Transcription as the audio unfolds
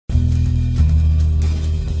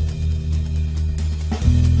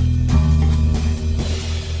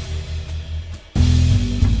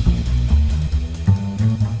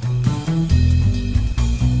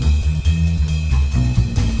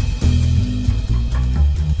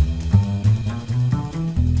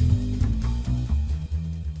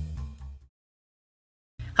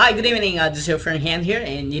Hi, good evening. This is your friend Han here,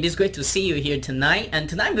 and it is great to see you here tonight. And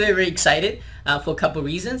tonight I'm very, very excited for a couple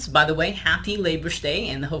reasons. By the way, happy Labor Day,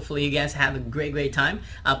 and hopefully you guys have a great time.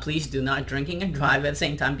 Please do not drinking and drive at the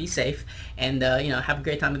same time. Be safe, and have a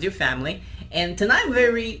great time with your family. And tonight I'm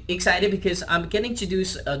very excited because I'm getting to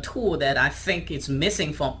introduce a tool that I think is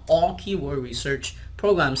missing from all keyword research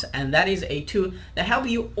programs, and that is a tool that helps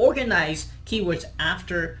you organize keywords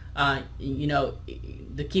after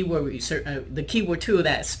the keyword research, the keyword tool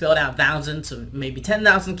that spelled out thousands or maybe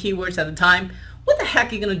 10,000 keywords at a time. What the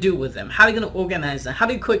heck are you gonna do with them? How are you gonna organize them? How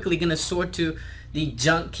are you quickly gonna sort to the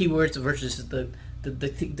junk keywords versus the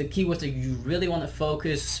keywords that you really want to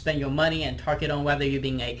focus, spend your money and target on, whether you're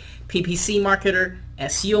being a PPC marketer,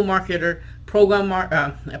 SEO marketer,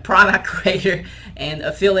 product creator, and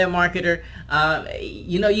affiliate marketer.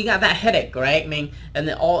 You got that headache, right? I mean, and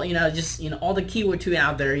then all all the keyword tools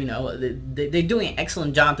out there, they're doing an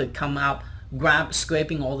excellent job to come out,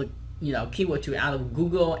 scraping all the keyword tool out of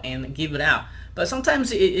Google and give it out. But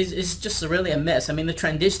sometimes it's just really a mess. I mean, the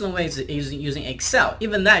traditional way is using Excel.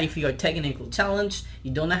 Even that, if you're a technical challenge,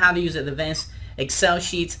 you don't know how to use advanced Excel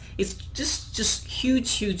sheets, it's just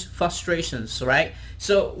huge frustrations, right?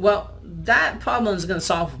 So, well, that problem is going to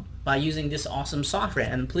solve by using this awesome software.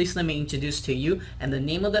 And please let me introduce to you. And the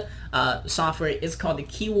name of the software is called the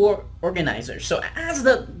Keyword Organizer. So, as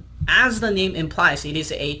the name implies, it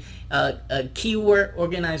is a keyword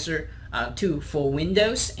organizer tool for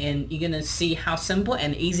Windows, and you're gonna see how simple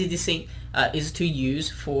and easy this thing is to use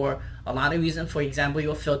for a lot of reasons. For example,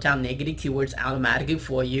 you'll filter out negative keywords automatically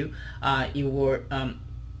for you. You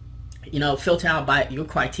will filter out by your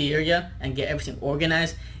criteria and get everything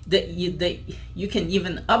organized. You can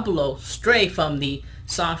even upload straight from the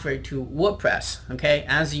software to WordPress. Okay,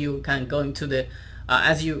 as you kind of go into the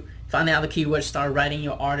as you find out the keywords, start writing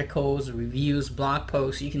your articles, reviews, blog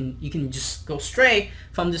posts. You can just go straight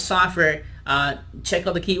from the software, check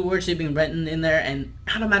out the keywords that have been written in there, and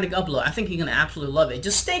automatic upload. I think you're gonna absolutely love it.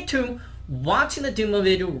 Just stay tuned, watching the demo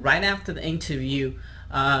video right after the interview.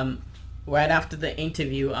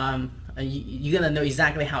 You're gonna know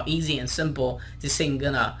exactly how easy and simple this thing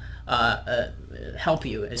gonna help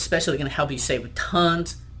you. Especially gonna help you save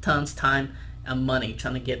tons time and money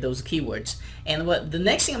trying to get those keywords. And what the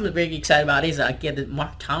next thing I'm very excited about is I get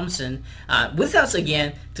Mark Thompson with us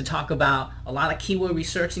again to talk about a lot of keyword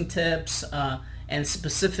researching tips and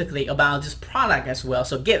specifically about this product as well.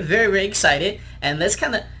 So get very excited, and let's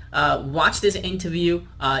kind of watch this interview,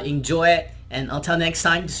 enjoy it, and until next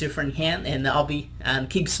time, this is your friend Han, and I'll be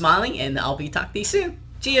keep smiling, and I'll be talking to you soon.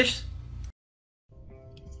 Cheers.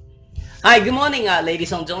 Hi, good morning,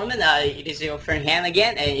 ladies and gentlemen. It is your friend Han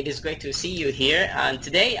again, and it is great to see you here.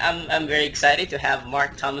 Today, I'm very excited to have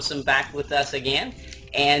Mark Thompson back with us again,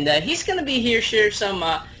 and he's going to be here share some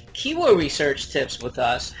keyword research tips with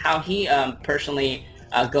us, how he personally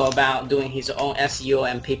go about doing his own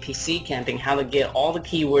SEO and PPC campaign, how to get all the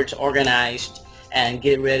keywords organized and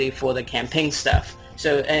get ready for the campaign stuff.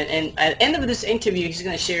 So, and at the end of this interview, he's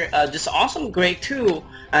going to share this awesome, great tool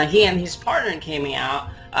he and his partner came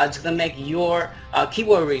out. It's going to make your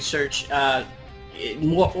keyword research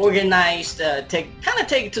more organized, take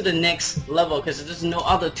it to the next level, because there's no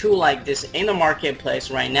other tool like this in the marketplace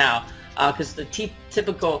right now. Because the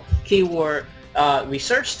typical keyword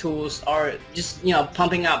research tools are just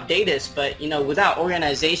pumping out data, but without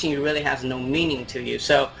organization, it really has no meaning to you.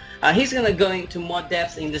 So he's going to go into more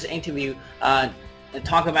depth in this interview and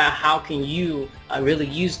talk about how can you really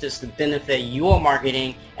use this to benefit your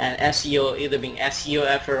marketing and SEO, either being SEO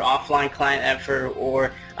effort, offline client effort,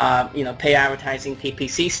 or pay advertising,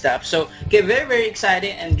 PPC stuff. So get very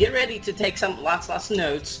excited and get ready to take some lots of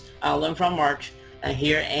notes. Learn from Mark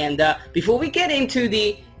here. And before we get into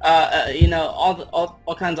the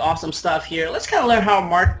all kinds of awesome stuff here, let's kind of learn how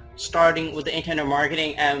Mark starting with the internet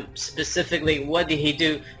marketing, and specifically what did he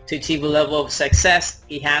do to achieve a level of success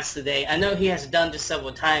he has today. I know he has done this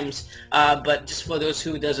several times, but just for those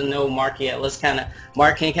who doesn't know Mark yet,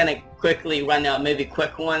 Mark, can you kind of quickly run out maybe a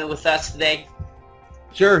quick one with us today?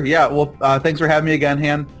 Sure, yeah. Well, thanks for having me again,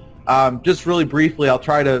 Han. Just really briefly, I'll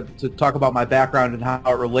try to talk about my background and how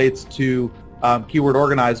it relates to Keyword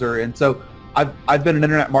Organizer. And so I've been an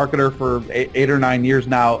internet marketer for 8 or 9 years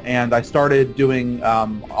now, and I started doing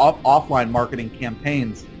offline marketing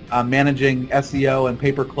campaigns, managing SEO and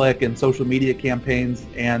pay-per-click and social media campaigns.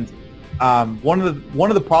 And one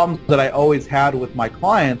of the problems that I always had with my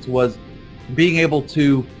clients was being able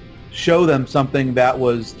to show them something that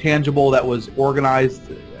was tangible, that was organized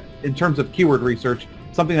in terms of keyword research,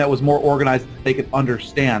 something that was more organized that they could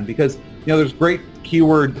understand. Because there's great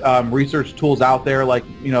keyword research tools out there, like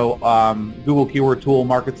Google Keyword Tool,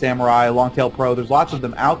 Market Samurai, Longtail Pro. There's lots of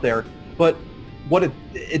them out there, but what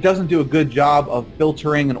it doesn't do a good job of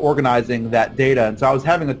filtering and organizing that data. And so I was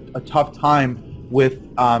having a tough time with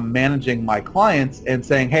managing my clients and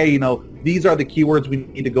saying, hey, these are the keywords we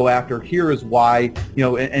need to go after. Here is why,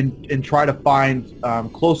 and try to find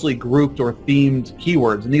closely grouped or themed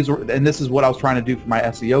keywords. And this is what I was trying to do for my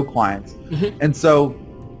SEO clients. Mm-hmm. And so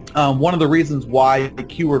one of the reasons why the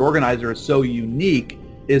Keyword Organizer is so unique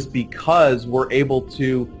is because we're able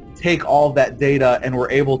to take all of that data and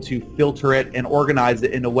we're able to filter it and organize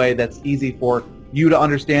it in a way that's easy for you to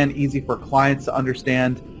understand, easy for clients to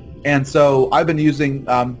understand. And so I've been using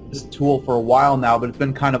this tool for a while now, but it's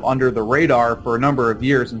been kind of under the radar for a number of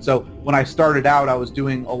years. And so when I started out, I was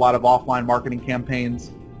doing a lot of offline marketing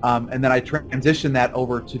campaigns, and then I transitioned that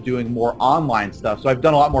over to doing more online stuff. So I've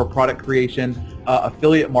done a lot more product creation,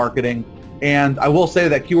 affiliate marketing, and I will say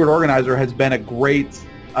that Keyword Organizer has been a great,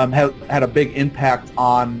 had a big impact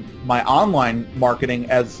on my online marketing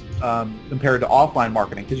as compared to offline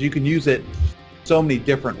marketing, because you can use it so many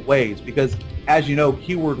different ways. Because as you know,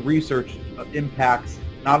 keyword research impacts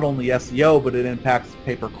not only SEO, but it impacts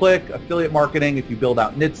pay-per-click, affiliate marketing, if you build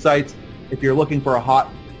out niche sites, if you're looking for a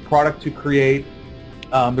hot product to create.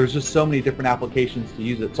 There's just so many different applications to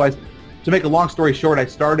use it. So to make a long story short, I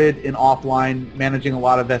started in offline, managing a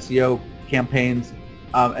lot of SEO campaigns,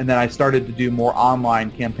 and then I started to do more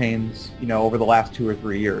online campaigns, over the last 2 or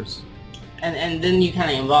 3 years. And then you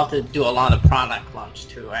kind of involved to do a lot of product launch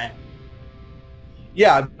too, right?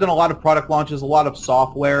 Yeah, I've done a lot of product launches, a lot of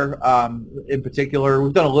software in particular.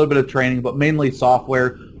 We've done a little bit of training, but mainly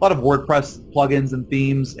software, a lot of WordPress plugins and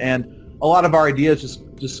themes, and a lot of our ideas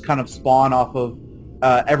just kind of spawn off of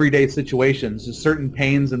everyday situations, just certain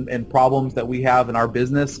pains and problems that we have in our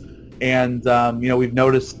business. And we've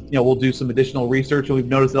noticed, we'll do some additional research, and we've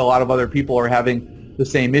noticed that a lot of other people are having the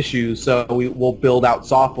same issues, so we'll build out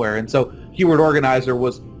software. And so Keyword Organizer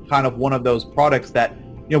was kind of one of those products that,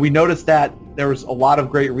 we noticed that there was a lot of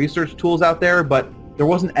great research tools out there, but there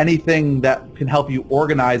wasn't anything that can help you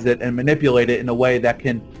organize it and manipulate it in a way that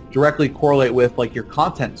can directly correlate with like your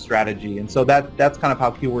content strategy. And so that's kind of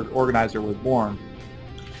how Keyword Organizer was born.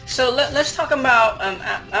 So let's talk about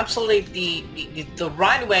absolutely the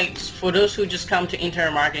right way for those who just come to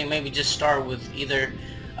internet marketing, maybe just start with either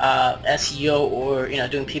SEO or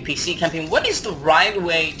doing PPC campaign. What is the right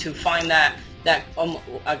way to find that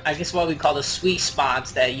I guess what we call the sweet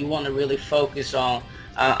spots that you want to really focus on?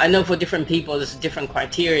 I know for different people there's different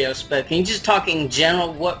criteria, but can you just talk in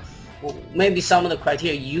general what maybe some of the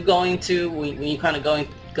criteria you go into when you kind of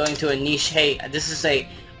go into a niche? Hey, this is a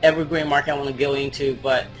evergreen market I want to go into,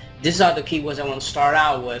 but these are the keywords I want to start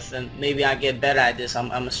out with, and maybe I get better at this. I'm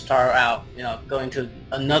going to start out, going to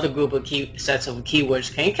another group of sets of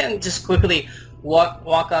keywords. Can you just quickly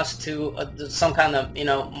walk us to some kind of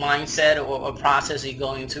mindset or process you're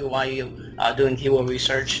going to while you're doing keyword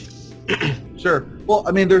research? Sure. Well,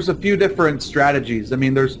 I mean, there's a few different strategies. I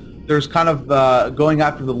mean, there's kind of going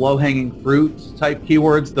after the low-hanging fruit type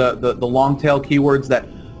keywords, the long tail keywords that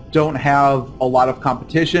don't have a lot of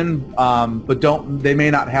competition, but they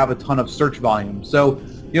may not have a ton of search volume. So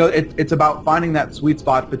it's about finding that sweet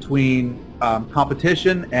spot between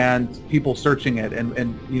competition and people searching it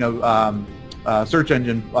and search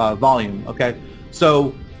engine volume. Okay,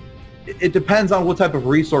 so it depends on what type of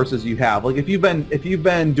resources you have. Like if you've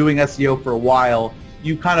been doing SEO for a while,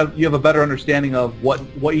 you have a better understanding of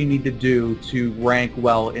what you need to do to rank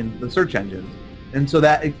well in the search engines. And so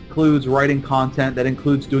that includes writing content, that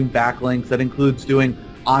includes doing backlinks, that includes doing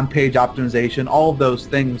on-page optimization. All of those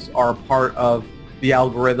things are a part of the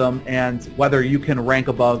algorithm and whether you can rank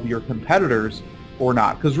above your competitors or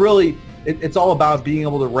not. Because really, it's all about being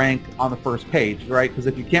able to rank on the first page, right? Because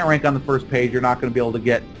if you can't rank on the first page, you're not going to be able to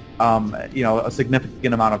get a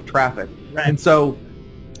significant amount of traffic. Right. And so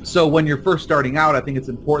when you're first starting out, I think it's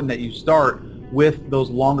important that you start with those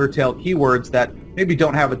longer tail keywords that maybe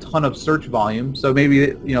don't have a ton of search volume. So maybe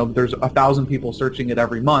there's 1,000 people searching it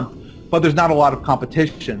every month, but there's not a lot of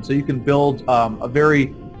competition. So you can build a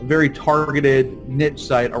very targeted niche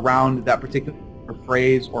site around that particular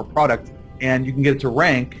phrase or product, and you can get it to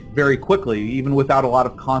rank very quickly, even without a lot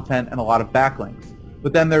of content and a lot of backlinks.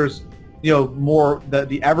 But then there's more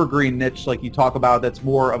the evergreen niche, like you talk about, that's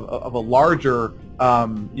more of a larger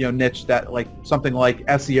niche, that like something like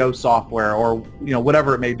SEO software or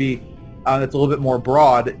whatever it may be. That's a little bit more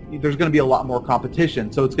broad. There's going to be a lot more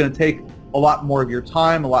competition, so it's going to take a lot more of your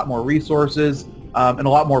time, a lot more resources, and a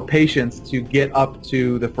lot more patience to get up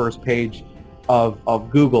to the first page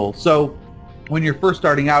of Google. So when you're first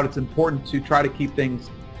starting out, it's important to try to keep things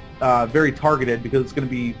very targeted, because it's going to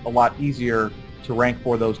be a lot easier to rank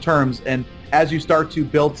for those terms. And as you start to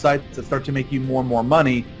build sites that start to make you more and more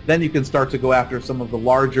money, then you can start to go after some of the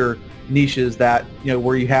larger niches that,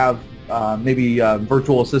 where you have maybe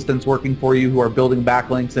virtual assistants working for you who are building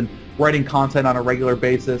backlinks and writing content on a regular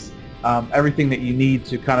basis, everything that you need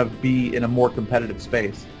to kind of be in a more competitive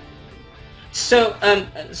space. So,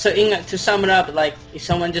 to sum it up, like if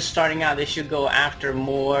someone just starting out, they should go after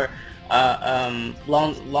more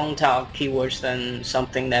long tail keywords than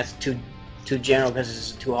something that's too general, because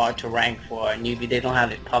it's too hard to rank for a newbie. They don't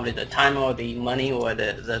have probably the time or the money or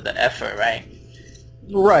the effort, right?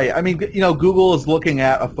 Right. I mean, Google is looking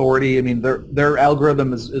at authority. I mean, their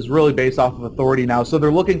algorithm is really based off of authority now. So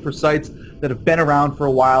they're looking for sites that have been around for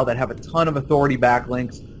a while, that have a ton of authority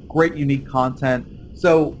backlinks, great unique content.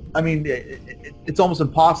 So, I mean, it's almost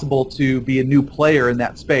impossible to be a new player in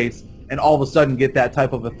that space and all of a sudden get that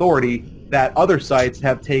type of authority that other sites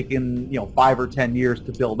have taken, 5 or 10 years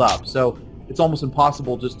to build up. So it's almost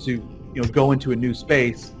impossible just to, go into a new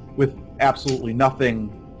space with absolutely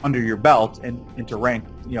nothing under your belt and to rank,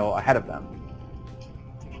 ahead of them.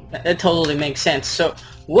 That totally makes sense. So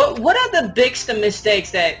what are the biggest mistakes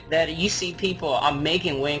that you see people are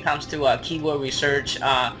making when it comes to keyword research?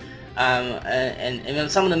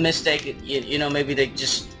 And some of the mistakes, maybe they're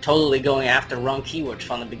just totally going after wrong keywords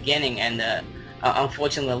from the beginning, and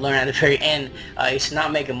unfortunately learn at the very end it's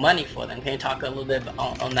not making money for them. Can you talk a little bit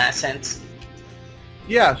on that sense?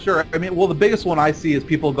 Yeah, sure. I mean, well, the biggest one I see is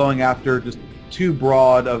people going after just too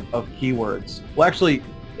broad of keywords. Well, actually,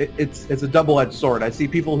 it's a double-edged sword. I see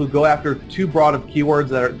people who go after too broad of keywords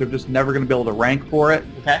that they're just never going to be able to rank for it,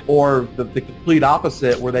 okay. Or the complete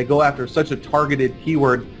opposite, where they go after such a targeted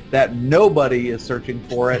keyword that nobody is searching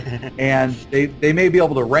for it, and they may be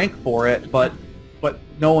able to rank for it, but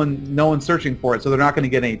no one's searching for it, so they're not going to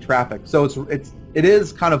get any traffic. So it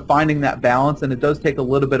is kind of finding that balance, and it does take a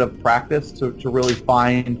little bit of practice to really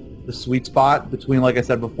find the sweet spot between, like I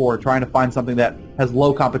said before, trying to find something that has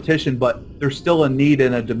low competition, but there's still a need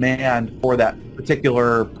and a demand for that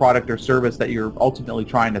particular product or service that you're ultimately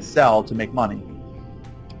trying to sell to make money.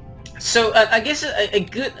 So I guess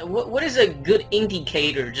what is a good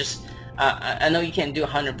indicator? Just I know you can't do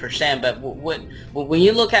 100%, but when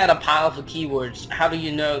you look at a pile of keywords, how do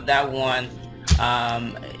you know that one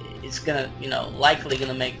is gonna likely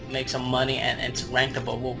gonna make some money and it's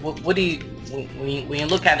rankable? What do you when you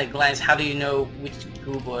look at a glance, how do you know which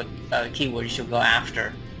Google keyword you should go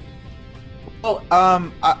after? Well,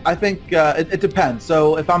 I think it depends.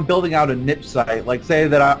 So if I'm building out a niche site, like say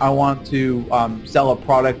that I want to sell a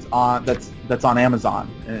product that's on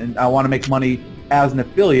Amazon, and I want to make money as an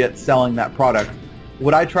affiliate selling that product,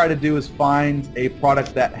 what I try to do is find a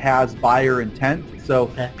product that has buyer intent. So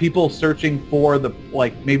okay. People searching for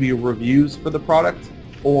maybe reviews for the product,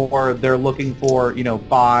 or they're looking for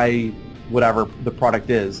buy whatever the product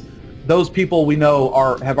is. Those people we know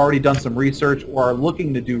have already done some research or are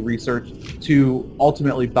looking to do research to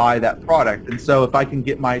ultimately buy that product. And so if I can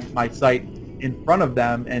get my site in front of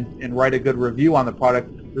them and write a good review on the product,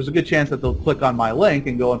 there's a good chance that they'll click on my link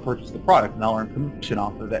and go and purchase the product, and I'll earn commission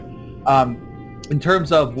off of it. In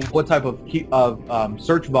terms of what type of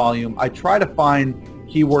search volume, I try to find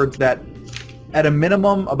keywords that, at a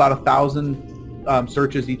minimum, about 1,000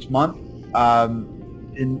 searches each month.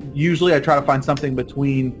 And usually I try to find something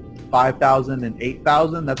between 5,000 and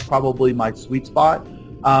 8,000. That's probably my sweet spot.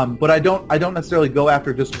 But I don't necessarily go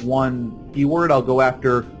after just one keyword. I'll go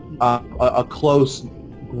after a close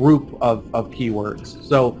group of keywords.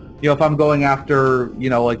 So if I'm going after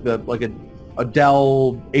a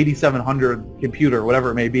Dell 8700 computer,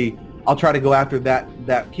 whatever it may be, I'll try to go after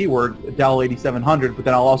that keyword, Dell 8700. But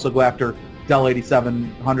then I'll also go after Dell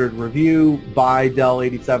 8700 review, buy Dell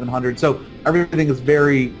 8700. So everything is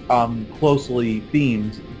very closely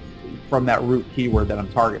themed from that root keyword that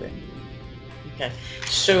I'm targeting. Okay,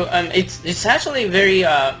 so it's actually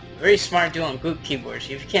very smart doing good keywords.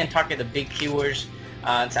 If you can't target the big keywords,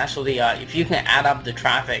 it's actually if you can add up the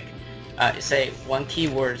traffic, say one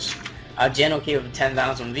keyword's general keyword of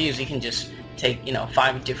 10,000 views, you can just take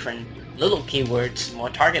 5 different little keywords, more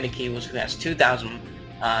targeted keywords, who has 2,000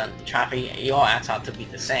 traffic. It all adds out to be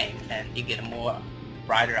the same, and you get a more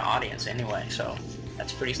brighter audience anyway. So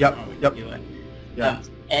that's pretty smart way to do it. Yeah.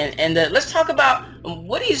 And let's talk about,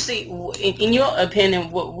 what do you see, in your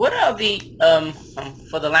opinion, what are the,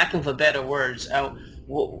 for the lack of a better words,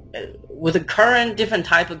 with the current different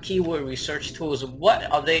type of keyword research tools,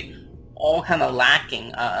 what are they all kind of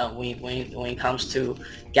lacking when it comes to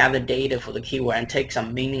gather data for the keyword and take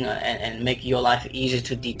some meaning and make your life easier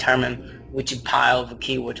to determine which pile of a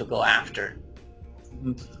keyword to go after?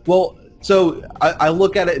 Well, so I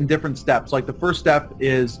look at it in different steps. Like the first step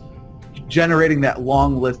is generating that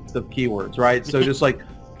long list of keywords, right? So just like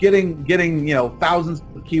getting thousands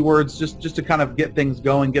of keywords just to kind of get things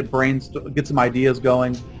going, get some ideas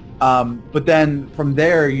going. But then from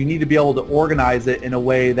there, you need to be able to organize it in a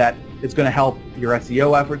way that it's going to help your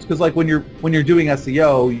SEO efforts. Because like when you're doing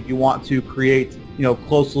SEO, you want to create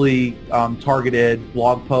closely targeted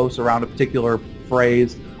blog posts around a particular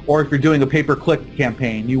phrase. Or if you're doing a pay-per-click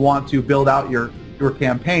campaign, you want to build out your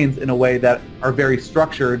campaigns in a way that are very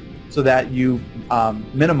structured so that you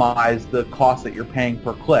minimize the cost that you're paying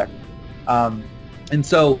per click. And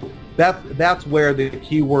so that's where the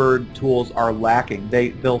keyword tools are lacking.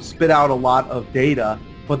 They'll spit out a lot of data,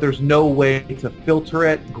 but there's no way to filter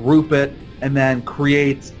it, group it, and then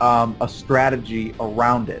create a strategy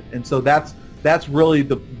around it. And so that's really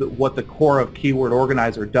what the core of Keyword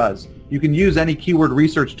Organizer does. You can use any keyword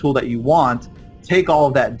research tool that you want, take all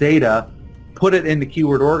of that data, put it into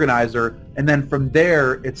Keyword Organizer, and then from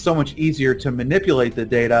there, it's so much easier to manipulate the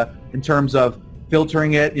data in terms of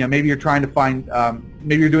filtering it. Maybe you're trying to find,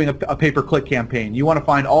 maybe you're doing a pay-per-click campaign. You want to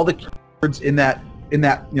find all the keywords in that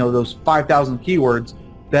those 5,000 keywords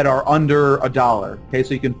that are under $1. Okay,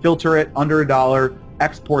 so you can filter it under $1,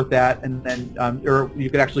 export that, and then or you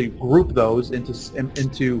could actually group those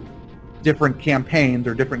into different campaigns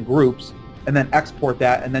or different groups, and then export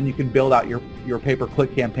that, and then you can build out your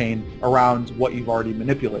pay-per-click campaign around what you've already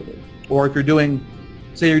manipulated. Or if you're doing,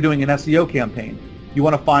 say you're doing an SEO campaign, you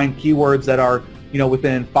want to find keywords that are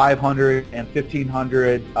within 500 and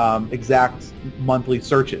 1,500 exact monthly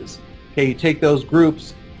searches. Okay, you take those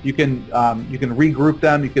groups, you can regroup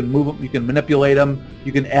them, you can move them, you can manipulate them,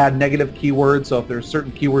 you can add negative keywords. So if there's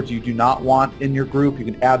certain keywords you do not want in your group, you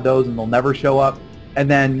can add those and they'll never show up. And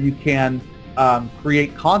then you can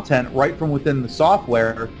create content right from within the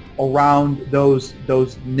software around those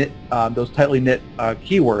tightly knit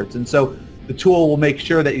keywords. And so the tool will make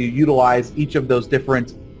sure that you utilize each of those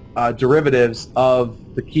different derivatives of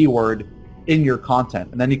the keyword in your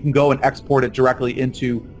content, and then you can go and export it directly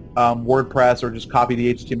into WordPress, or just copy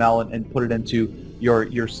the HTML and put it into your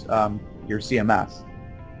CMS.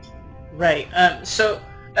 Right. So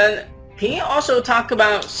can you also talk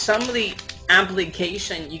about some of the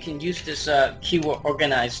application you can use this keyword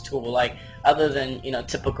organized tool, like other than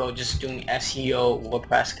typical just doing SEO,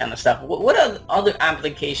 WordPress kind of stuff? What are other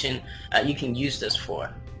application you can use this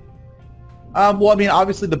for? Well, I mean,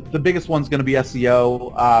 obviously the biggest one's going to be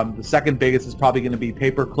SEO. The second biggest is probably going to be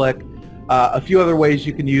pay-per-click. A few other ways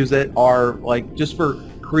you can use it are like just for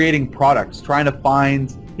creating products, trying to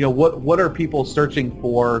find what are people searching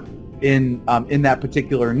for in that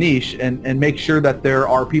particular niche, and make sure that there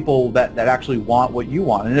are people that actually want what you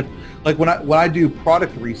want. And if like when I do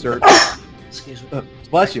product research, excuse me.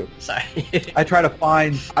 Bless you. Sorry. I try to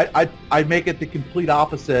find, I make it the complete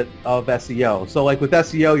opposite of SEO. So like with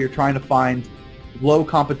SEO, you're trying to find low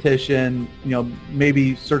competition,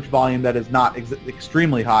 maybe search volume that is not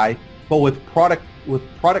extremely high. But with product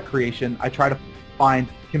creation, I try to find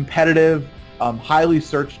competitive, highly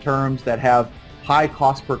searched terms that have high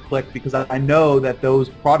cost per click, because I know that those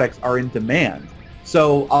products are in demand.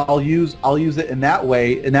 So I'll use it in that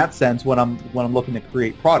way, in that sense, when I'm looking to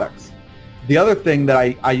create products. The other thing that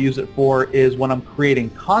I use it for is when I'm creating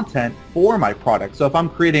content for my product. So if I'm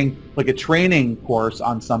creating like a training course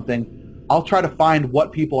on something, I'll try to find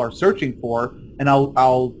what people are searching for, and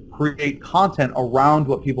I'll create content around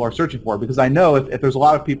what people are searching for, because I know if there's a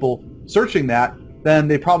lot of people searching that, then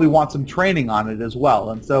they probably want some training on it as well.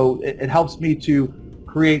 And so it helps me to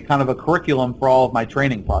create kind of a curriculum for all of my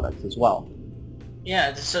training products as well.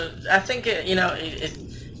 Yeah, so I think in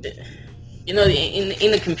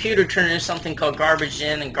the computer term, there's something called garbage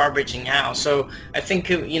in and garbaging out. So I think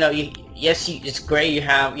yes, it's great. You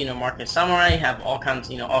have market summary, you have all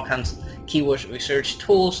kinds of keyword research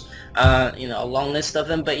tools, a long list of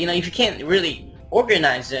them. But if you can't really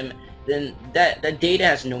organize them, then that data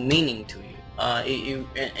has no meaning to you.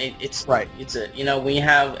 It's right. It's when you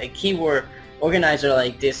have a keyword organizer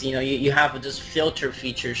like this, you have just filter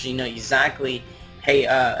features. exactly. Hey,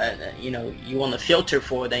 you want to filter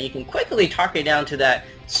for, then you can quickly target down to that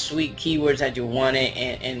sweet keywords that you wanted,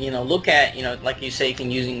 and look at, like you say, you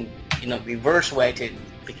can using, reverse way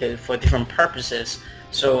because for different purposes.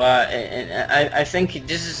 So, and I think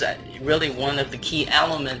this is really one of the key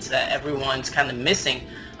elements that everyone's kind of missing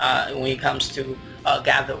when it comes to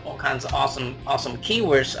gather all kinds of awesome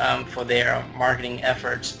keywords for their marketing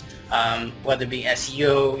efforts, whether it be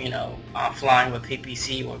SEO, offline with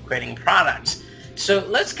PPC, or creating products. So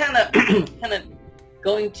let's kind of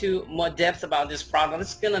go into more depth about this product.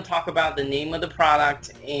 Let's gonna talk about the name of the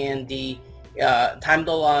product and the time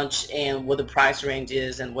to launch, and what the price range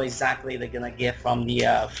is, and what exactly they're gonna get from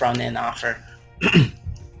the front end offer.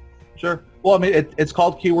 Sure. Well, I mean, it's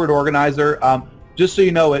called Keyword Organizer. Just so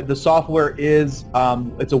you know, the software is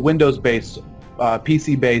it's a Windows-based,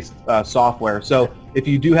 PC-based software. So if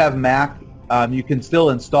you do have Mac, you can still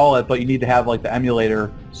install it, but you need to have like the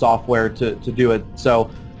emulator software to do it. So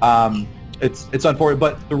it's unfortunate.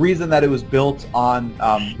 But the reason that it was built on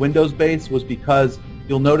Windows-based was because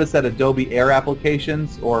you'll notice that Adobe Air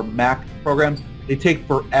applications or Mac programs, they take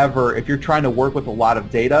forever. If you're trying to work with a lot of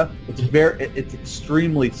data, it's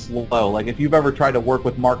extremely slow. Like if you've ever tried to work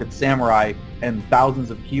with Market Samurai and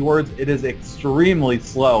thousands of keywords, it is extremely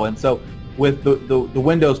slow. And so with the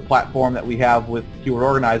Windows platform that we have with Keyword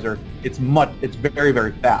Organizer, it's very,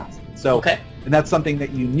 very fast. So okay. And that's something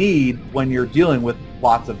that you need when you're dealing with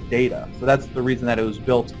lots of data. So that's the reason that it was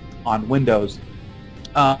built on Windows.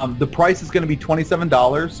 The price is going to be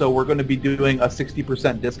 $27, so we're going to be doing a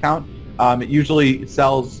 60% discount. It usually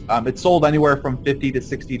sells, it's sold anywhere from $50 to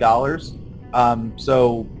 $60.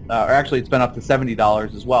 Or actually it's been up to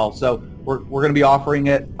 $70 as well. So we're going to be offering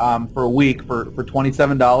it for a week for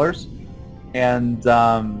 $27. And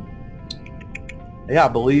yeah, I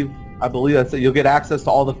believe that's it. You'll get access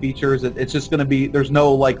to all the features. It's just going to be, there's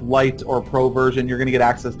no like light or pro version. You're going to get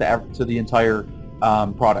access to the entire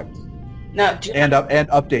product. Now, and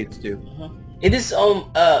updates too. It is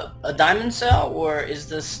a diamond sale, or is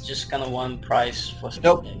this just kind of one price for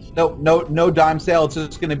 7 days? No dime sale. It's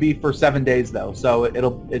just going to be for 7 days though. So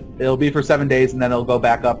it'll be for 7 days, and then it'll go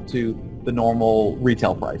back up to the normal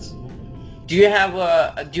retail price. Do you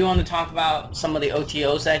want to talk about some of the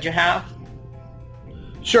OTOs that you have?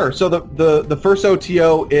 Sure. So the first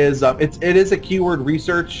OTO is it is a keyword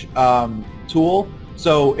research tool.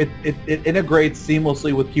 So it integrates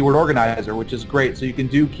seamlessly with Keyword Organizer, which is great. So you can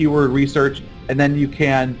do keyword research, and then you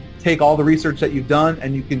can take all the research that you've done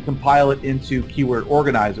and you can compile it into Keyword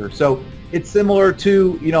Organizer. So it's similar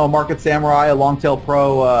to a Market Samurai, a Longtail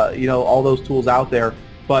Pro, all those tools out there,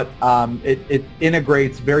 but it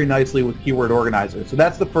integrates very nicely with Keyword Organizer. So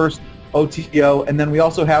that's the first OTO, and then we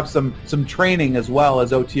also have some training as well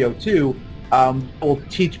as OTO 2. We'll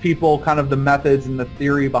teach people kind of the methods and the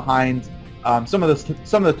theory behind some of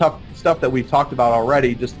the tough stuff that we've talked about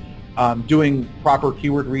already, just doing proper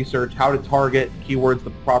keyword research, how to target keywords the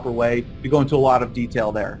proper way. We go into a lot of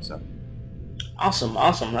detail there. So. Awesome,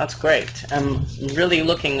 that's great. I'm really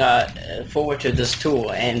looking forward to this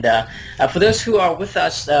tool. And for those who are with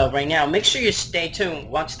us right now, make sure you stay tuned,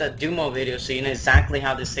 watch the demo video so you know exactly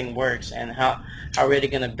how this thing works and how really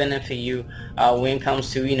going to benefit you when it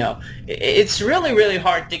comes to, it's really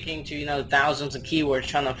hard digging to, thousands of keywords,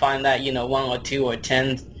 trying to find that, 1 or 2 or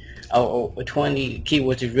 10 or 20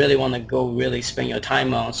 keywords you really want to go really spend your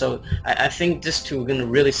time on. So I think this tool is going to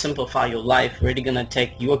really simplify your life, really going to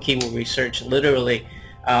take your keyword research literally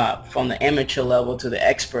from the amateur level to the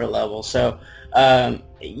expert level. So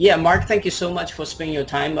yeah, Mark, thank you so much for spending your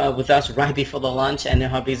time with us right before the lunch. I know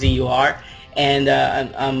how busy you are. And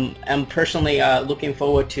I'm personally looking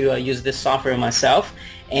forward to use this software myself.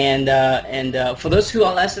 And for those who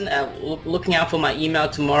are listening, looking out for my email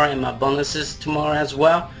tomorrow and my bonuses tomorrow as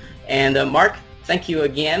well. And Mark, thank you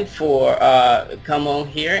again for coming on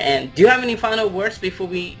here. And do you have any final words before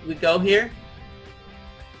we go here?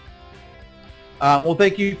 Well,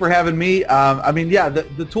 thank you for having me. I mean, yeah,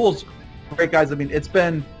 the tool's great, guys. I mean, it's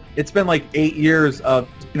been like 8 years of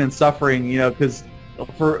pain and suffering, because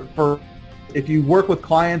for if you work with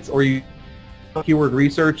clients or you keyword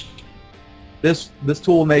research, this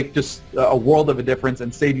tool will make just a world of a difference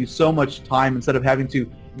and save you so much time instead of having to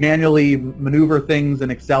manually maneuver things in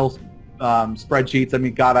Excel spreadsheets. I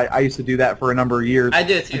mean, God, I used to do that for a number of years. I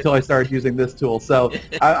did too. Until I started using this tool. So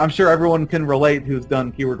I'm sure everyone can relate who's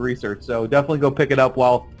done keyword research. So definitely go pick it up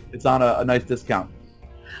while it's on a nice discount.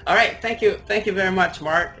 All right, thank you very much,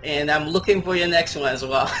 Mark, and I'm looking for your next one as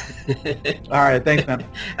well. All right, thanks, man.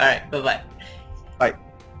 All right, bye-bye. Bye.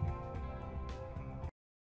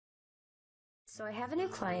 So I have a new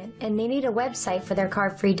client, and they need a website for their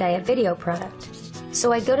carb-free diet video product.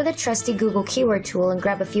 So I go to the trusty Google keyword tool and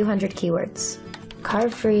grab a few hundred keywords.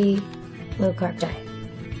 Carb-free, low-carb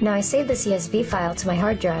diet. Now I save the CSV file to my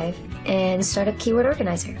hard drive and start up Keyword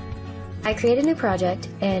Organizer. I create a new project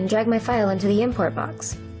and drag my file into the import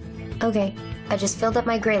box. Okay, I just filled up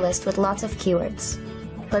my gray list with lots of keywords.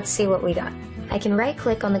 Let's see what we got. I can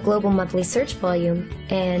right-click on the global monthly search volume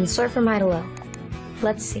and sort from high to low.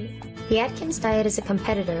 Let's see. The Atkins diet is a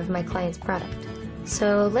competitor of my client's product.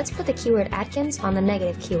 So let's put the keyword Atkins on the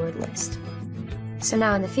negative keyword list. So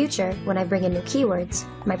now in the future, when I bring in new keywords,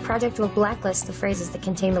 my project will blacklist the phrases that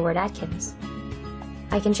contain the word Atkins.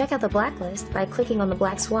 I can check out the black list by clicking on the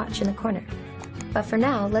black swatch in the corner. But for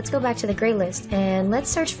now, let's go back to the gray list and let's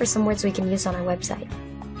search for some words we can use on our website.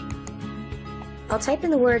 I'll type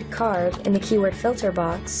in the word carb in the keyword filter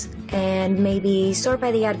box and maybe sort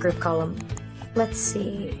by the ad group column. Let's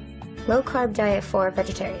see, low carb diet for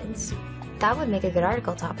vegetarians. That would make a good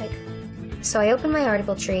article topic. So I open my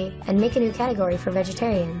article tree and make a new category for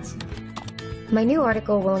vegetarians. My new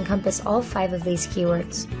article will encompass all 5 of these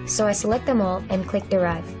keywords, so I select them all and click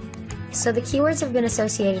Derive. So the keywords have been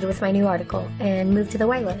associated with my new article and move to the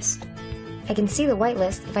whitelist. I can see the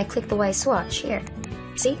whitelist if I click the white swatch here.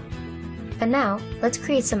 See? And now, let's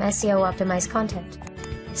create some SEO optimized content.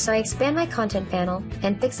 So I expand my content panel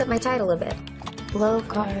and fix up my title a bit. Low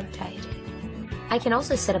carb dieting. I can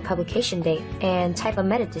also set a publication date and type a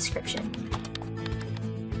meta description.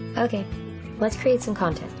 Okay, let's create some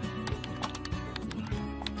content.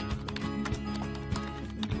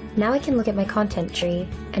 Now I can look at my content tree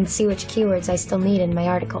and see which keywords I still need in my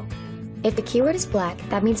article. If the keyword is black,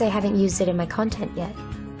 that means I haven't used it in my content yet.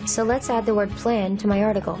 So let's add the word plan to my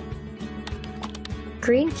article.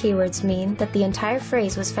 Green keywords mean that the entire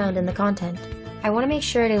phrase was found in the content. I want to make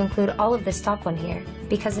sure to include all of this top one here,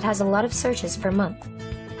 because it has a lot of searches per month.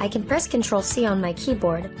 I can press Ctrl+C on my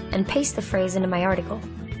keyboard and paste the phrase into my article.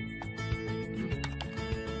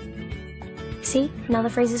 See, now the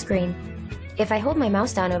phrase is green. If I hold my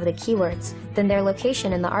mouse down over the keywords, then their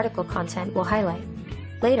location in the article content will highlight.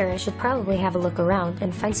 Later, I should probably have a look around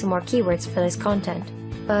and find some more keywords for this content.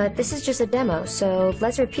 But this is just a demo, so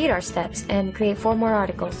let's repeat our steps and create 4 more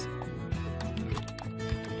articles.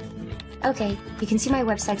 Okay, you can see my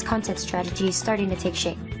website's content strategy is starting to take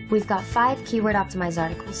shape. We've got 5 keyword optimized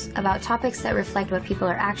articles about topics that reflect what people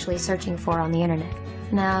are actually searching for on the internet.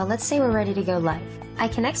 Now, let's say we're ready to go live. I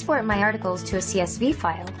can export my articles to a CSV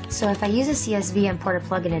file, so if I use a CSV Importer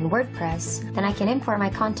plugin in WordPress, then I can import my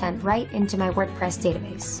content right into my WordPress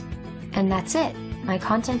database. And that's it. My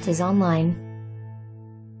content is online.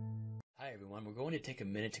 Hi everyone, we're going to take a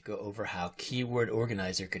minute to go over how Keyword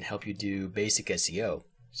Organizer can help you do basic SEO.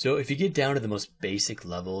 So if you get down to the most basic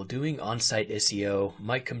level, doing on-site SEO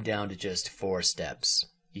might come down to just 4 steps.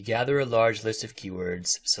 You gather a large list of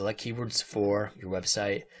keywords, select keywords for your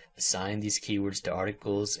website, assign these keywords to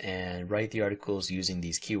articles, and write the articles using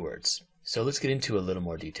these keywords. So let's get into a little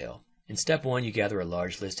more detail. In step 1, you gather a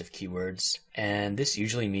large list of keywords, and this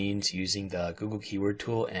usually means using the Google Keyword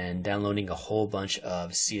tool and downloading a whole bunch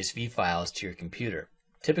of CSV files to your computer.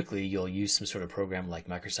 Typically, you'll use some sort of program like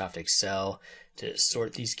Microsoft Excel to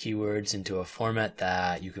sort these keywords into a format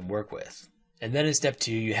that you can work with. And then in step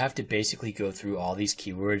 2, you have to basically go through all these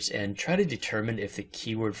keywords and try to determine if the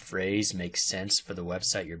keyword phrase makes sense for the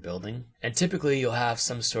website you're building. And typically you'll have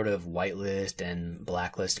some sort of whitelist and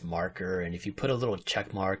blacklist marker, and if you put a little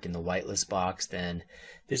check mark in the whitelist box, then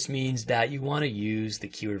this means that you want to use the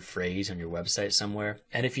keyword phrase on your website somewhere.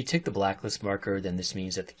 And if you tick the blacklist marker, then this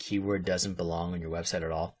means that the keyword doesn't belong on your website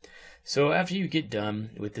at all. So after you get done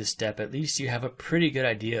with this step, at least you have a pretty good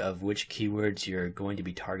idea of which keywords you're going to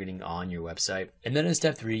be targeting on your website. And then in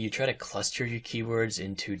step 3, you try to cluster your keywords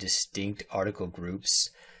into distinct article groups.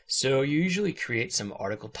 So you usually create some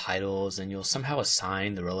article titles and you'll somehow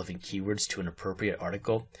assign the relevant keywords to an appropriate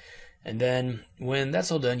article. And then when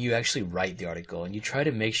that's all done, you actually write the article and you try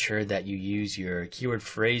to make sure that you use your keyword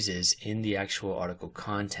phrases in the actual article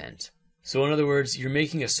content. So in other words, you're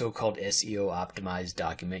making a so-called SEO optimized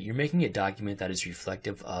document. You're making a document that is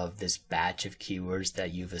reflective of this batch of keywords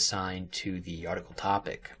that you've assigned to the article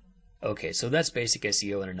topic. Okay, so that's basic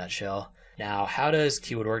SEO in a nutshell. Now, how does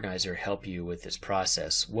Keyword Organizer help you with this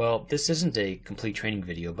process? Well, this isn't a complete training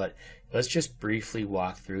video, but let's just briefly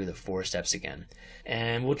walk through the 4 steps again.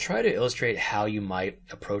 And we'll try to illustrate how you might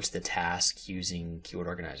approach the task using Keyword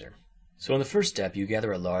Organizer. So in the first step, you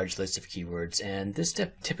gather a large list of keywords, and this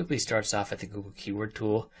step typically starts off at the Google Keyword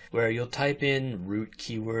tool, where you'll type in root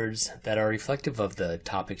keywords that are reflective of the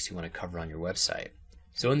topics you want to cover on your website.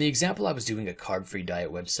 So in the example, I was doing a carb-free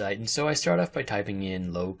diet website, and so I start off by typing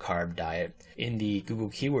in low-carb diet in the Google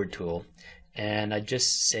Keyword tool, and I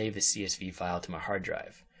just save the CSV file to my hard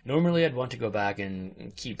drive. Normally, I'd want to go back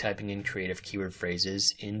and keep typing in creative keyword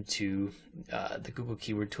phrases into the Google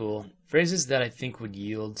Keyword tool, phrases that I think would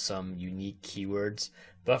yield some unique keywords.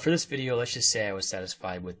 But for this video, let's just say I was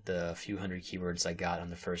satisfied with the few hundred keywords I got on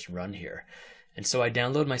the first run here. And so I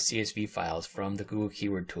download my CSV files from the Google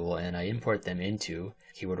Keyword tool and I import them into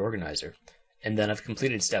Keyword Organizer. And then I've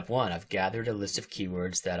completed step 1. I've gathered a list of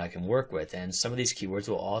keywords that I can work with, and some of these keywords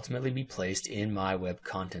will ultimately be placed in my web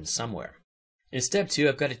content somewhere. In step 2,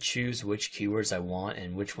 I've got to choose which keywords I want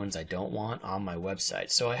and which ones I don't want on my website.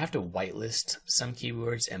 So I have to whitelist some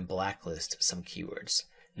keywords and blacklist some keywords.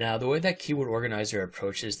 Now, the way that Keyword Organizer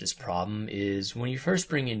approaches this problem is when you first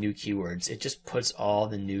bring in new keywords, it just puts all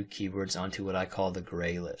the new keywords onto what I call the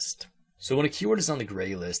gray list. So when a keyword is on the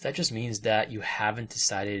gray list, that just means that you haven't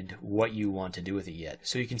decided what you want to do with it yet.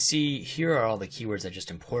 So you can see here are all the keywords I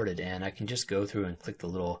just imported, and I can just go through and click the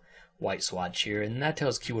little white swatch here, and that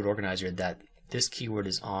tells Keyword Organizer that this keyword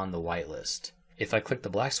is on the white list. If I click the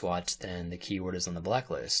black swatch, then the keyword is on the black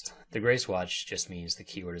list. The gray swatch just means the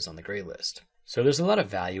keyword is on the gray list. So there's a lot of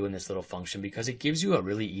value in this little function because it gives you a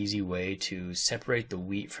really easy way to separate the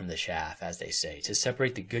wheat from the chaff, as they say, to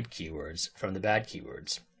separate the good keywords from the bad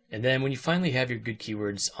keywords. And then when you finally have your good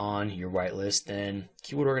keywords on your whitelist, then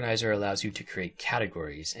Keyword Organizer allows you to create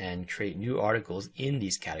categories and create new articles in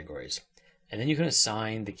these categories. And then you can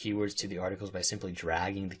assign the keywords to the articles by simply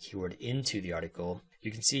dragging the keyword into the article.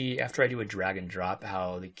 You can see after I do a drag and drop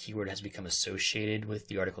how the keyword has become associated with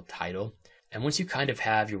the article title. And once you kind of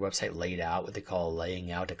have your website laid out, what they call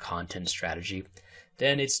laying out a content strategy,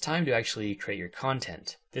 then it's time to actually create your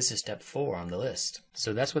content. This is step 4 on the list.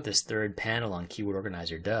 So that's what this third panel on Keyword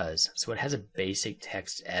Organizer does. So it has a basic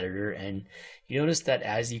text editor, and you notice that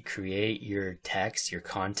as you create your text, your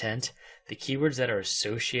content, the keywords that are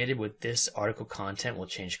associated with this article content will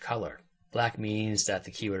change color. Black means that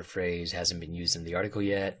the keyword phrase hasn't been used in the article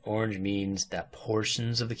yet. Orange means that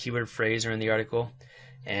portions of the keyword phrase are in the article.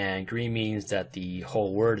 And green means that the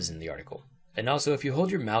whole word is in the article. And also, if you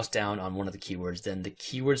hold your mouse down on one of the keywords, then the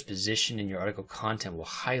keyword's position in your article content will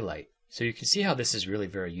highlight. So you can see how this is really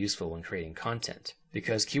very useful when creating content,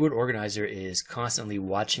 because Keyword Organizer is constantly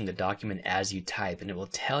watching the document as you type, and it will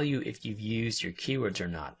tell you if you've used your keywords or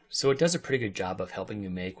not. So it does a pretty good job of helping you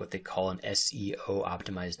make what they call an SEO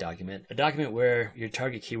optimized document, a document where your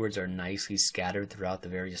target keywords are nicely scattered throughout the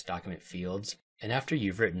various document fields. And after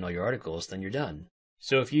you've written all your articles, then you're done.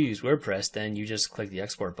 So if you use WordPress, then you just click the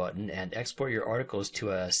export button and export your articles to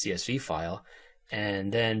a CSV file,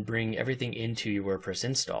 and then bring everything into your WordPress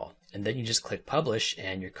install. And then you just click publish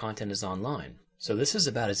and your content is online. So this is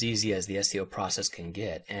about as easy as the SEO process can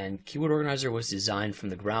get, and Keyword Organizer was designed from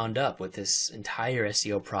the ground up with this entire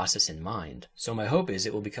SEO process in mind. So my hope is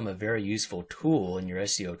it will become a very useful tool in your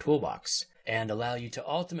SEO toolbox and allow you to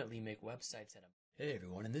ultimately make websites that Hey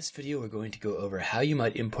everyone, in this video we're going to go over how you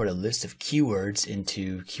might import a list of keywords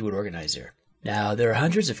into Keyword Organizer. Now, there are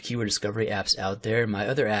hundreds of keyword discovery apps out there. My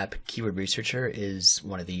other app, Keyword Researcher, is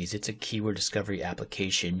one of these. It's a keyword discovery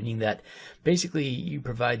application, meaning that basically you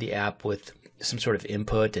provide the app with some sort of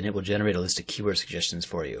input and it will generate a list of keyword suggestions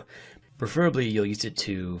for you. Preferably, you'll use it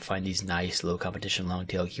to find these nice low competition long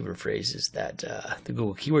tail keyword phrases that the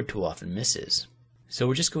Google Keyword tool often misses. So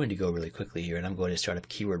we're just going to go really quickly here, and I'm going to start up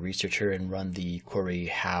Keyword Researcher and run the query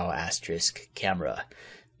how * camera.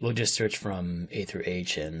 We'll just search from A through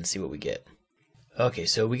H and see what we get. Okay,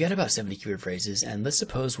 so we got about 70 keyword phrases, and let's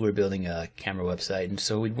suppose we're building a camera website, and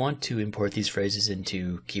so we'd want to import these phrases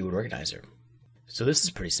into Keyword Organizer. So this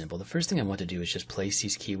is pretty simple. The first thing I want to do is just place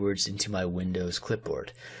these keywords into my Windows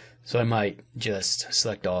clipboard. So I might just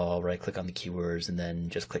select all, right-click on the keywords, and then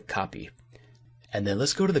just click copy. And then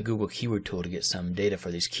let's go to the Google Keyword tool to get some data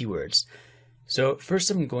for these keywords. So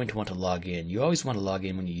first I'm going to want to log in. You always want to log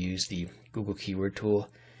in when you use the Google Keyword tool.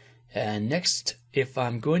 And next, if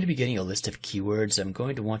I'm going to be getting a list of keywords, I'm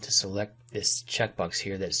going to want to select this checkbox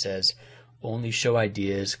here that says only show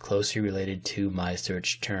ideas closely related to my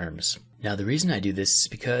search terms. Now the reason I do this is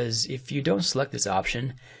because if you don't select this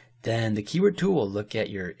option, then the keyword tool will look at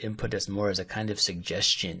your input as more as a kind of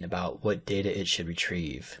suggestion about what data it should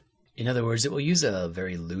retrieve. In other words, it will use a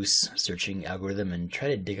very loose searching algorithm and try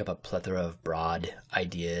to dig up a plethora of broad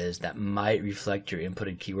ideas that might reflect your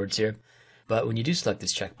inputted keywords here. But when you do select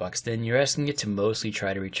this checkbox, then you're asking it to mostly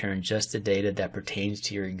try to return just the data that pertains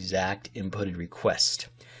to your exact inputted request.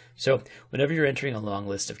 So whenever you're entering a long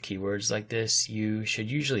list of keywords like this, you should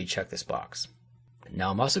usually check this box.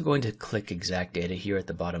 Now I'm also going to click exact data here at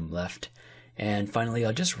the bottom left. And finally,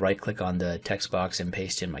 I'll just right-click on the text box and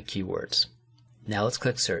paste in my keywords. Now let's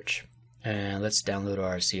click search, and let's download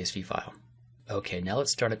our CSV file. Okay, now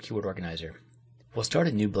let's start up Keyword Organizer. We'll start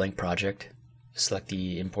a new blank project, select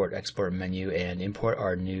the import export menu, and import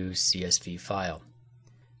our new CSV file.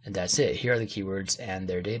 And that's it. Here are the keywords and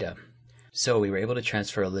their data. So we were able to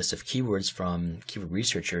transfer a list of keywords from Keyword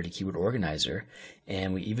Researcher to Keyword Organizer,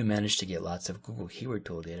 and we even managed to get lots of Google Keyword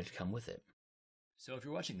tool data to come with it. So if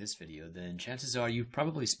you're watching this video, then chances are you've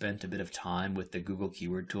probably spent a bit of time with the Google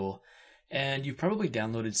Keyword tool, and you've probably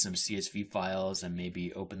downloaded some CSV files and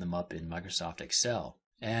maybe opened them up in Microsoft Excel.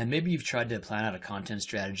 And maybe you've tried to plan out a content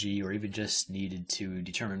strategy or even just needed to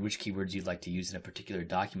determine which keywords you'd like to use in a particular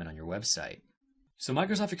document on your website. So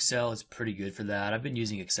Microsoft Excel is pretty good for that. I've been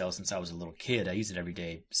using Excel since I was a little kid. I use it every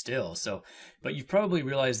day still. But you've probably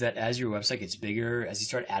realized that as your website gets bigger, as you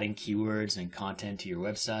start adding keywords and content to your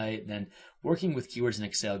website, then working with keywords in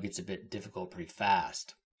Excel gets a bit difficult pretty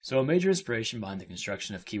fast. So a major inspiration behind the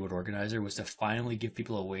construction of Keyword Organizer was to finally give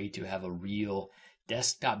people a way to have a real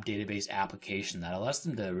desktop database application that allows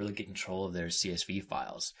them to really get control of their CSV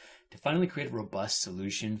files, to finally create a robust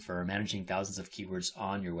solution for managing thousands of keywords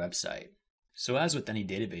on your website. So as with any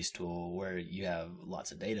database tool where you have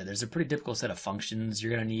lots of data, there's a pretty typical set of functions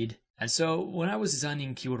you're going to need. And so when I was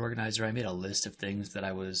designing Keyword Organizer, I made a list of things that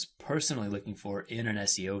I was personally looking for in an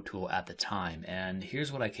SEO tool at the time. And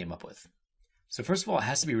here's what I came up with. So first of all, it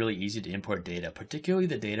has to be really easy to import data, particularly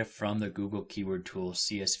the data from the Google Keyword Tool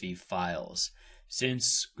CSV files.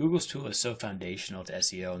 Since Google's tool is so foundational to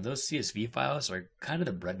SEO, and those CSV files are kind of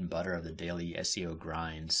the bread and butter of the daily SEO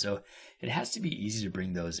grind, so it has to be easy to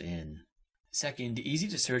bring those in. Second, easy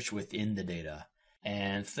to search within the data.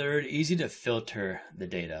 And third, easy to filter the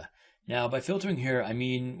data. Now, by filtering here, I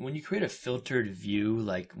mean when you create a filtered view,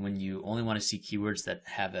 like when you only want to see keywords that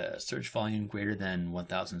have a search volume greater than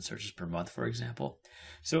 1,000 searches per month, for example.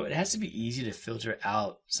 So it has to be easy to filter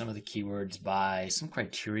out some of the keywords by some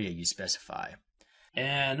criteria you specify.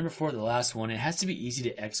 And number 4, the last one, it has to be easy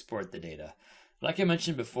to export the data. Like I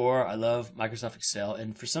mentioned before, I love Microsoft Excel,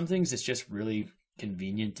 and for some things it's just really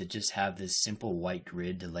convenient to just have this simple white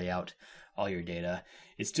grid to lay out all your data.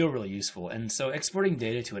 It's still really useful. And so exporting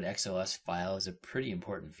data to an XLS file is a pretty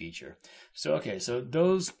important feature. So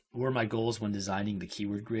those were my goals when designing the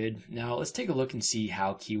keyword grid. Now let's take a look and see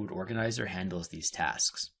how Keyword Organizer handles these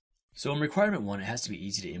tasks. So in requirement 1, it has to be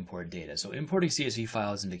easy to import data. So importing CSV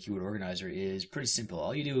files into Keyword Organizer is pretty simple.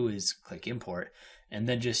 All you do is click import and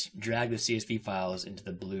then just drag the CSV files into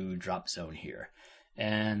the blue drop zone here.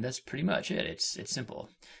 And that's pretty much it. It's simple.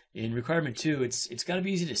 In requirement 2, it's got to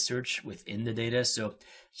be easy to search within the data. So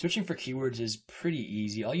searching for keywords is pretty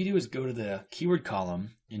easy. All you do is go to the keyword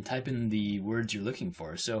column and type in the words you're looking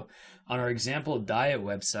for. So on our example diet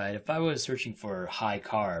website, if I was searching for high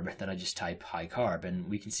carb, then I just type high carb, and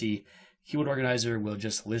we can see Keyword Organizer will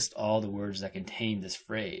just list all the words that contain this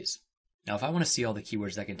phrase. Now, if I want to see all the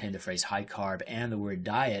keywords that contain the phrase high carb and the word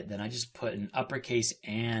diet, then I just put an uppercase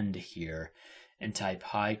 "and" here and type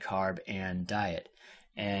high carb and diet,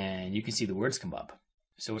 and you can see the words come up.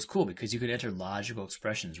 So it's cool because you can enter logical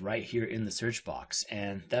expressions right here in the search box,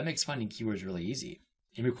 and that makes finding keywords really easy.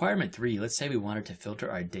 In requirement 3, let's say we wanted to filter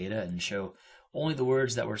our data and show only the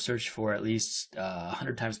words that were searched for at least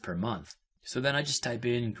 100 times per month. So then I just type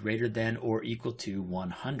in greater than or equal to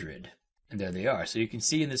 100. And there they are. So you can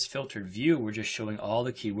see in this filtered view, we're just showing all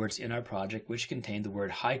the keywords in our project which contain the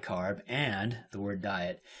word high carb and the word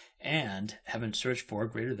diet, and have been searched for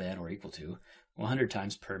greater than or equal to 100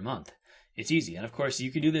 times per month. It's easy, and of course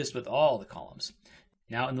you can do this with all the columns.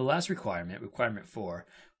 Now in the last requirement, requirement 4,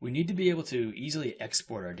 we need to be able to easily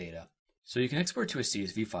export our data. So you can export to a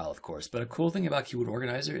CSV file, of course, but a cool thing about Keyword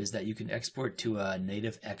Organizer is that you can export to a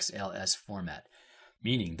native XLS format,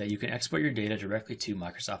 meaning that you can export your data directly to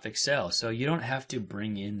Microsoft Excel. So you don't have to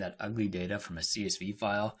bring in that ugly data from a CSV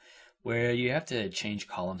file where you have to change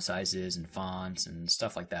column sizes and fonts and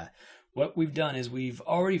stuff like that. What we've done is we've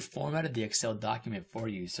already formatted the Excel document for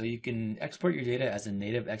you, so you can export your data as a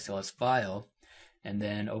native XLS file and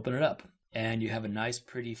then open it up, and you have a nice,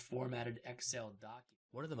 pretty formatted Excel document.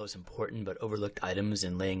 One of the most important but overlooked items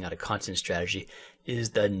in laying out a content strategy is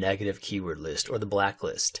the negative keyword list, or the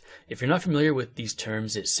blacklist. If you're not familiar with these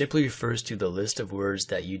terms, it simply refers to the list of words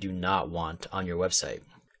that you do not want on your website.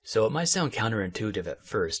 So it might sound counterintuitive at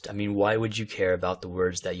first. I mean, why would you care about the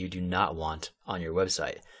words that you do not want on your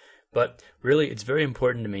website? But really, it's very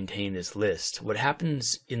important to maintain this list. What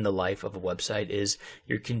happens in the life of a website is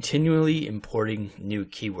you're continually importing new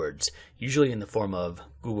keywords, usually in the form of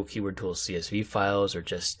Google Keyword Tool CSV files or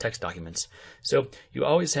just text documents. So you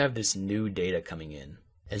always have this new data coming in.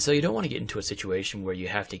 And so you don't want to get into a situation where you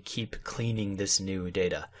have to keep cleaning this new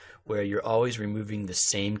data, where you're always removing the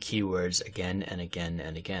same keywords again and again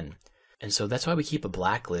and again. And so that's why we keep a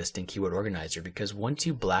blacklist in Keyword Organizer, because once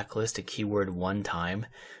you blacklist a keyword one time,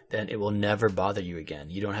 then it will never bother you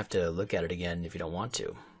again. You don't have to look at it again if you don't want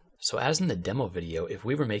to. So as in the demo video, if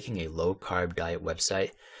we were making a low-carb diet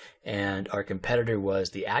website and our competitor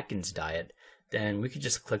was the Atkins diet, then we could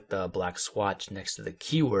just click the black swatch next to the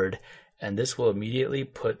keyword, and this will immediately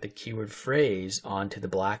put the keyword phrase onto the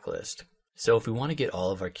blacklist. So if we want to get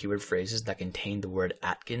all of our keyword phrases that contain the word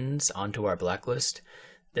Atkins onto our blacklist,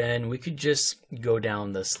 then we could just go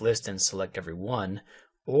down this list and select every one,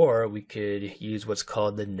 Or we could use what's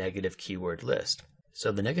called the negative keyword list.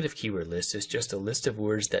 So the negative keyword list is just a list of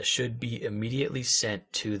words that should be immediately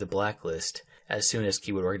sent to the blacklist as soon as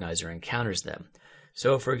Keyword Organizer encounters them.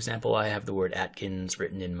 So for example, I have the word Atkins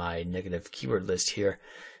written in my negative keyword list here.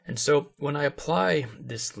 And so when I apply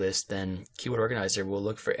this list, then Keyword Organizer will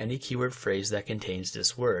look for any keyword phrase that contains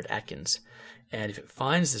this word, Atkins. And if it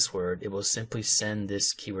finds this word, it will simply send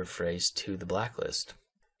this keyword phrase to the blacklist.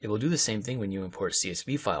 It will do the same thing when you import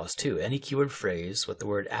CSV files too. Any keyword phrase with the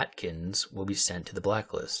word Atkins will be sent to the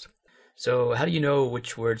blacklist. So how do you know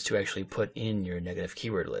which words to actually put in your negative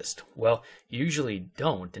keyword list? Well, you usually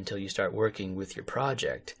don't until you start working with your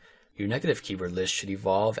project. Your negative keyword list should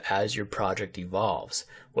evolve as your project evolves.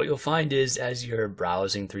 What you'll find is as you're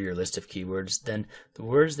browsing through your list of keywords, then the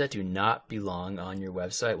words that do not belong on your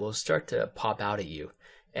website will start to pop out at you.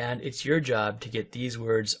 And it's your job to get these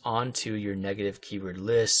words onto your negative keyword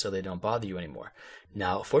list so they don't bother you anymore.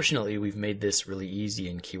 Now, fortunately, we've made this really easy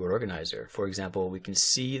in Keyword Organizer. For example, we can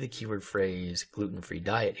see the keyword phrase gluten-free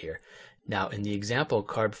diet here. Now, in the example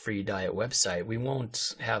carb-free diet website, we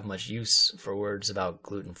won't have much use for words about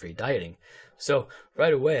gluten-free dieting. So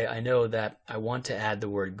right away, I know that I want to add the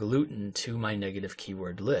word gluten to my negative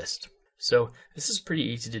keyword list. So this is pretty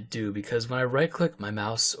easy to do because when I right-click my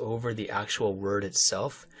mouse over the actual word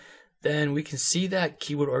itself, then we can see that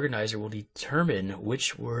Keyword Organizer will determine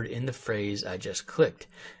which word in the phrase I just clicked.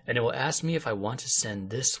 And it will ask me if I want to send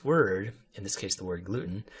this word, in this case the word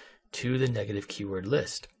gluten, to the negative keyword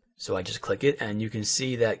list. So I just click it and you can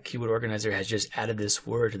see that Keyword Organizer has just added this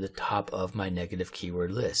word to the top of my negative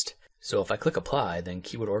keyword list. So if I click apply, then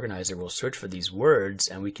Keyword Organizer will search for these words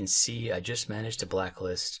and we can see I just managed to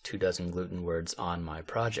blacklist 24 gluten words on my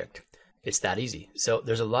project. It's that easy. So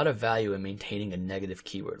there's a lot of value in maintaining a negative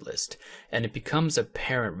keyword list, and it becomes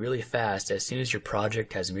apparent really fast as soon as your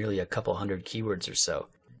project has merely a couple hundred keywords or so.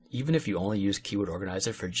 Even if you only use Keyword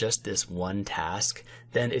Organizer for just this one task,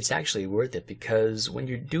 then it's actually worth it because when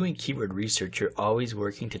you're doing keyword research, you're always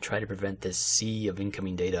working to try to prevent this sea of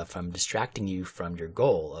incoming data from distracting you from your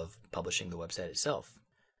goal of publishing the website itself.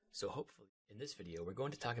 So hopefully in this video, we're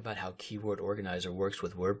going to talk about how Keyword Organizer works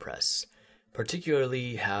with WordPress,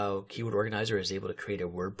 particularly how Keyword Organizer is able to create a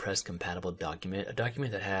WordPress compatible document, a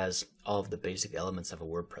document that has all of the basic elements of a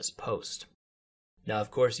WordPress post. Now,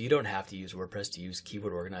 of course, you don't have to use WordPress to use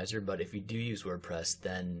Keyword Organizer, but if you do use WordPress,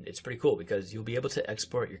 then it's pretty cool because you'll be able to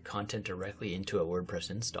export your content directly into a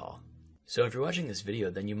WordPress install. So if you're watching this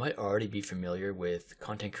video, then you might already be familiar with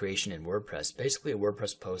content creation in WordPress. Basically, a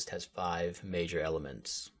WordPress post has 5 major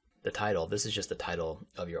elements. The title, this is just the title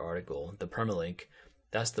of your article. The permalink,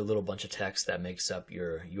 that's the little bunch of text that makes up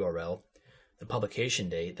your URL. The publication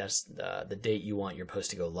date, that's the date you want your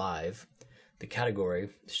post to go live. The category,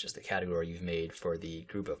 it's just the category you've made for the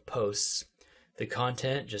group of posts. The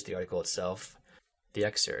content, just the article itself. The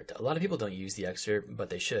excerpt. A lot of people don't use the excerpt,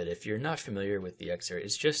 but they should. If you're not familiar with the excerpt,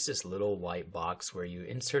 it's just this little white box where you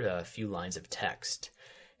insert a few lines of text.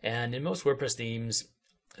 And in most WordPress themes,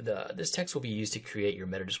 this text will be used to create your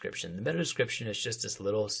meta description. The meta description is just this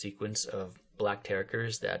little sequence of black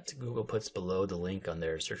characters that Google puts below the link on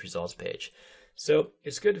their search results page. So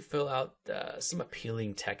it's good to fill out some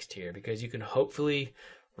appealing text here because you can hopefully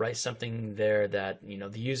write something there that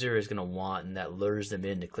the user is going to want and that lures them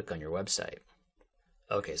in to click on your website.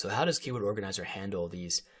 Okay, so how does Keyword Organizer handle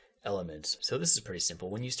these elements? So this is pretty simple.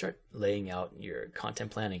 When you start laying out your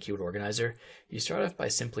content plan in Keyword Organizer, you start off by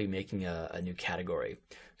simply making a new category.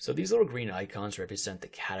 So these little green icons represent the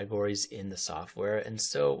categories in the software, and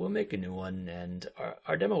so we'll make a new one. And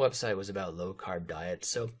our demo website was about low carb diet,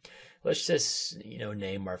 so let's just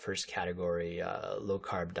name our first category low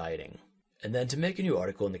carb dieting. And then to make a new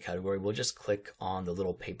article in the category, we'll just click on the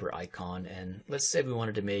little paper icon, and let's say we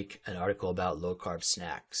wanted to make an article about low carb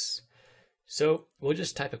snacks. So we'll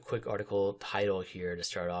just type a quick article title here to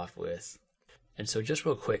start off with. And so just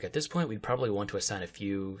real quick, at this point, we'd probably want to assign a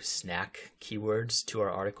few snack keywords to our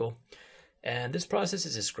article. And this process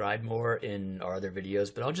is described more in our other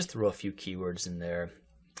videos, but I'll just throw a few keywords in there,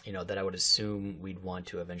 that I would assume we'd want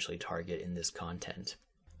to eventually target in this content.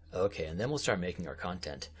 Okay, and then we'll start making our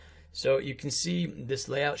content. So you can see this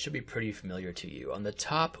layout should be pretty familiar to you. On the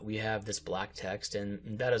top, we have this black text, and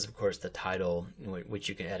that is, of course, the title, which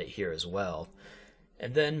you can edit here as well.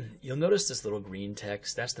 And then you'll notice this little green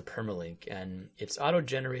text, that's the permalink, and it's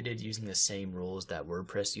auto-generated using the same rules that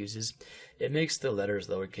WordPress uses. It makes the letters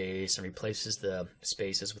lowercase and replaces the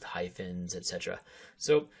spaces with hyphens, etc.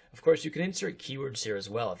 So, of course, you can insert keywords here as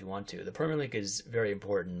well if you want to. The permalink is very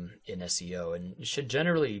important in SEO, and you should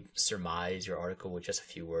generally surmise your article with just a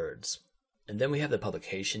few words. And then we have the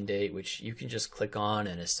publication date, which you can just click on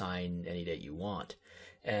and assign any date you want.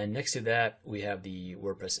 And next to that, we have the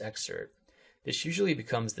WordPress excerpt. This usually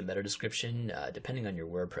becomes the meta description depending on your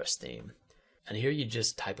WordPress theme. And here you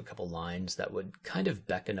just type a couple lines that would kind of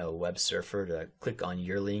beckon a web surfer to click on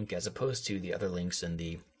your link as opposed to the other links in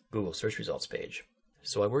the Google search results page.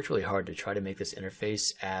 So I worked really hard to try to make this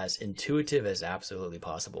interface as intuitive as absolutely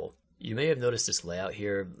possible. You may have noticed this layout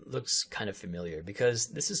here looks kind of familiar because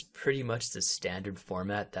this is pretty much the standard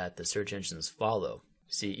format that the search engines follow.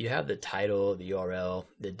 See, you have the title, the URL,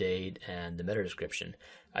 the date, and the meta description.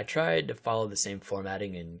 I tried to follow the same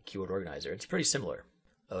formatting in Keyword Organizer. It's pretty similar.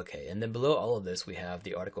 Okay, and then below all of this we have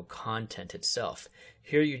the article content itself.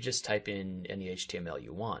 Here you just type in any HTML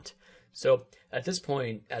you want. So at this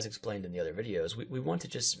point, as explained in the other videos, we want to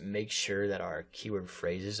just make sure that our keyword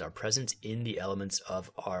phrases are present in the elements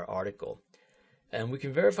of our article. And we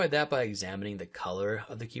can verify that by examining the color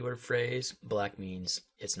of the keyword phrase. Black means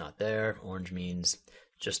it's not there, orange means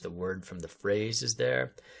just the word from the phrase is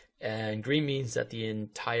there, and green means that the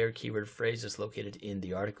entire keyword phrase is located in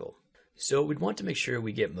the article. So we'd want to make sure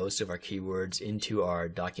we get most of our keywords into our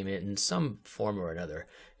document in some form or another,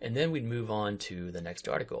 and then we'd move on to the next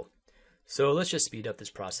article. So let's just speed up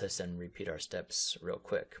this process and repeat our steps real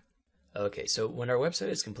quick. Okay, so when our website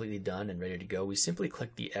is completely done and ready to go, we simply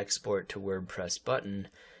click the Export to WordPress button,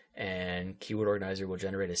 and Keyword Organizer will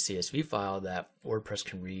generate a CSV file that WordPress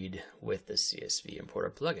can read with the CSV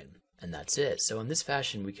Importer plugin. And that's it. So in this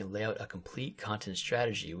fashion, we can lay out a complete content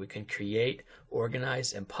strategy. We can create,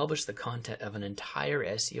 organize, and publish the content of an entire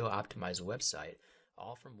SEO optimized website,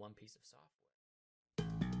 all from one piece of software.